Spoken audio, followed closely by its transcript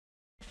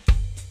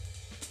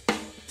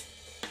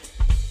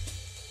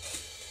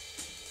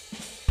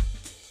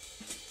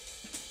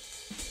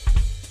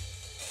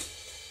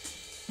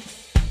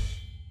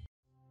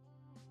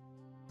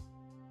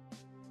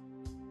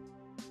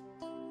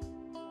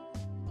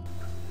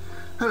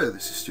Hello,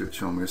 this is Stuart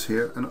Chalmers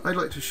here, and I'd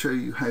like to show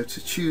you how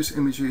to choose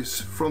images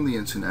from the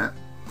internet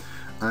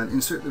and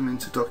insert them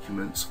into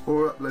documents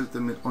or upload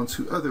them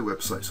onto other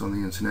websites on the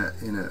internet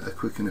in a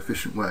quick and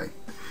efficient way.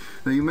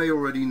 Now, you may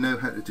already know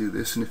how to do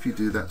this, and if you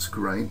do, that's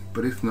great,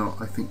 but if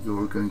not, I think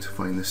you're going to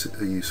find this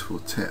a useful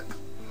tip.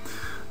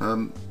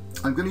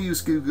 I'm going to use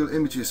Google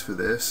Images for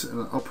this,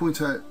 and I'll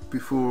point out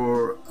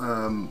before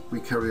we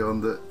carry on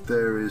that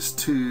there is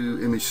two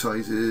image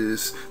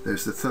sizes.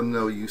 There's the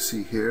thumbnail you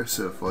see here,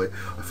 so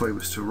if I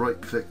was to right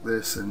click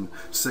this and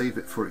save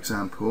it, for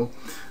example,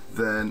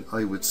 then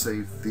I would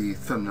save the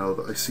thumbnail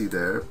that I see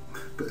there.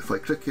 But if I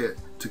click it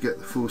to get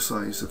the full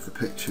size of the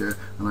picture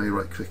and I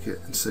right click it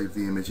and save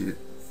the image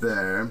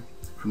there,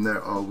 from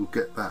there I will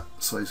get that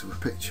size of a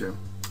picture,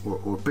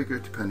 or bigger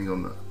depending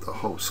on the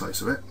whole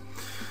size of it.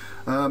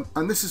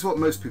 And this is what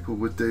most people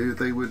would do.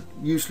 They would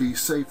usually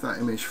save that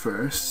image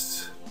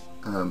first,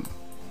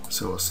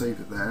 so I'll save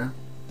it there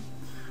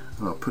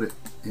and I'll put it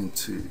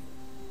into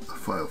a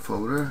file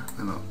folder,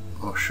 and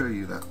I'll show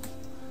you that.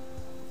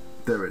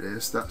 There it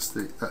is. That's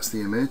the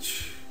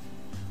image,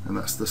 and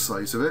that's the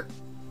size of it.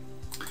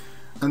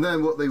 And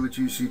then what they would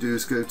usually do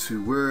is go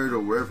to Word or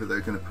wherever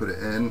they're going to put it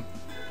in,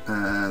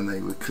 and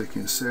they would click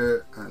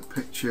Insert and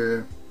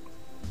Picture.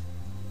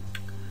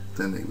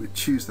 Then they would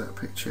choose that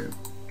picture,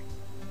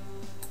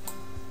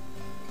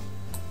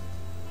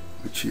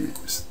 which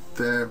is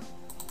there,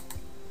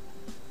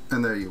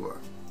 and there you are.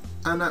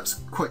 And that's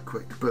quite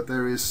quick, but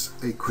there is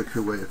a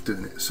quicker way of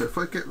doing it. So if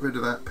I get rid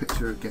of that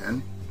picture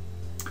again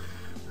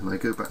and I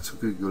go back to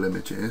Google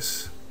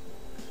Images,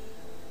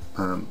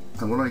 and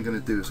what I'm going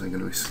to do is I'm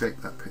going to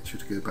escape that picture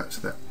to go back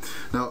to that.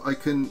 Now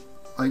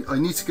I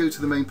need to go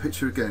to the main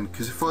picture again,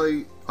 because if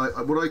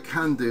what I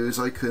can do is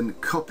I can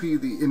copy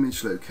the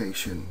image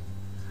location,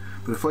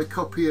 but if I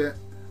copy it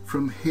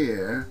from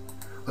here,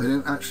 I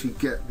don't actually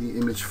get the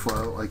image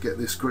file. I get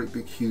this great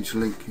big huge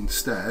link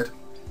instead.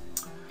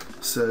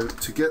 So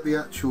to get the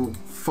actual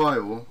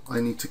file, I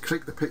need to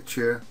click the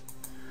picture,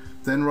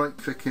 then right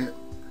click it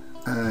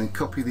and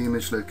copy the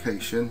image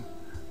location,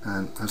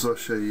 and as I'll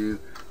show you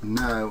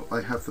now, I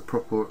have the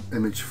proper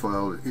image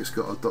file. It's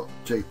got a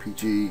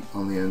 .jpg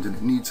on the end, and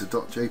it needs a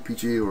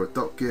 .jpg or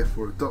a .gif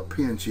or a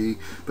 .png,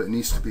 but it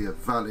needs to be a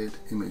valid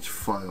image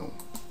file.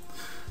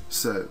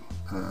 So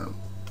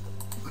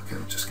okay,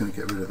 I'm just going to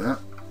get rid of that.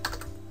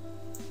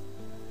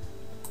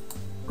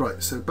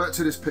 Right, so back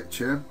to this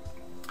picture.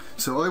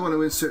 So I want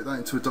to insert that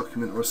into a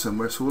document or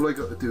somewhere, so all I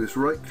got to do is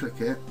right click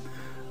it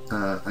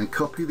and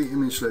copy the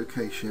image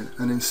location,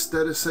 and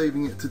instead of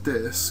saving it to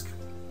disk,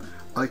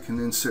 I can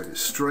insert it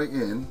straight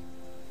in,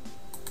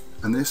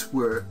 and this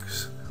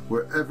works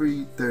wherever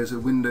there's a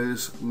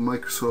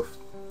Microsoft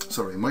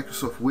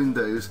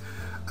Windows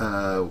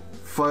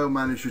file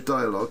manager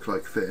dialog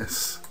like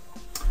this.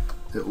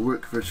 It will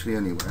work virtually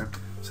anywhere.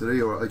 So there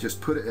you are. I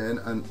just put it in,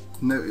 and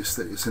notice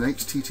that it's an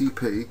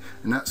HTTP,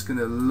 and that's going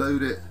to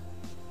load it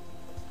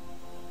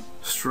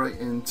straight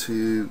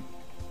into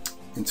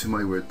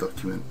my Word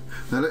document.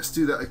 Now let's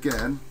do that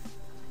again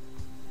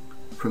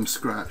from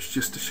scratch,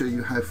 just to show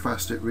you how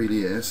fast it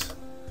really is.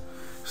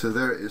 So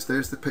there it is.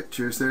 There's the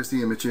pictures, there's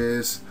the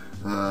images.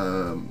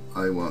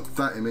 I want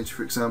that image,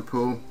 for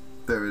example.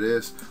 There it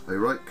is. I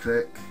right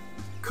click,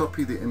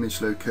 copy the image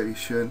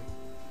location,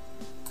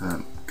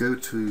 go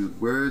to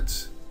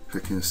Words,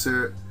 click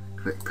Insert,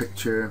 click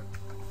Picture,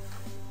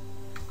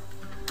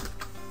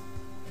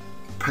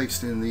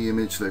 paste in the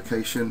image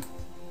location,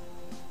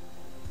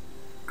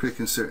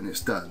 click Insert, and it's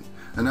done.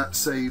 And that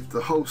saved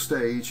the whole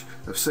stage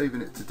of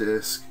saving it to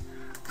disk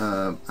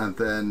and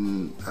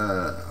then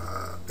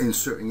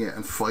inserting it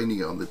and finding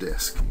it on the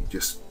disk. You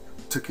just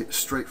took it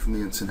straight from the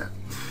internet.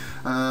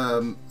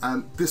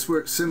 And this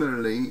works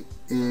similarly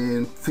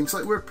in things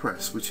like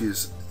WordPress, which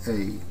is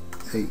a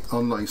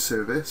online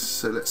service.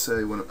 So let's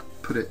say I want to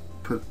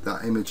put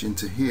that image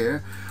into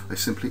here. I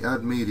simply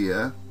add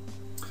media,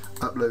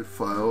 upload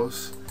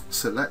files,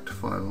 select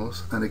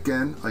files, and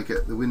again I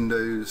get the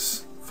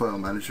Windows file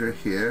manager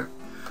here.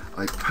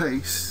 I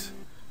paste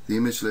the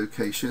image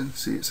location,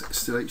 see it's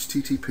still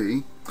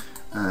HTTP,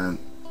 and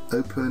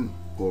open,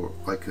 or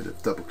I could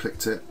have double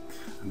clicked it,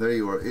 and there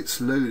you are. It's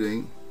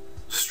loading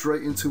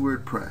straight into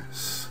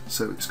WordPress.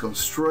 So it's gone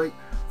straight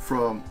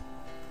from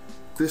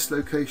this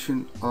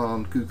location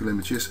on Google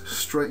Images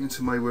straight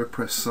into my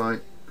WordPress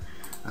site.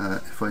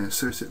 If I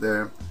insert it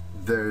there,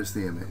 there's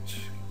the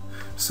image.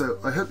 So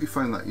I hope you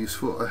found that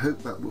useful. I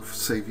hope that will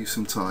save you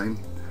some time.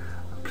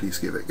 Please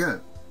give it a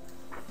go.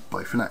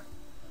 Bye for now.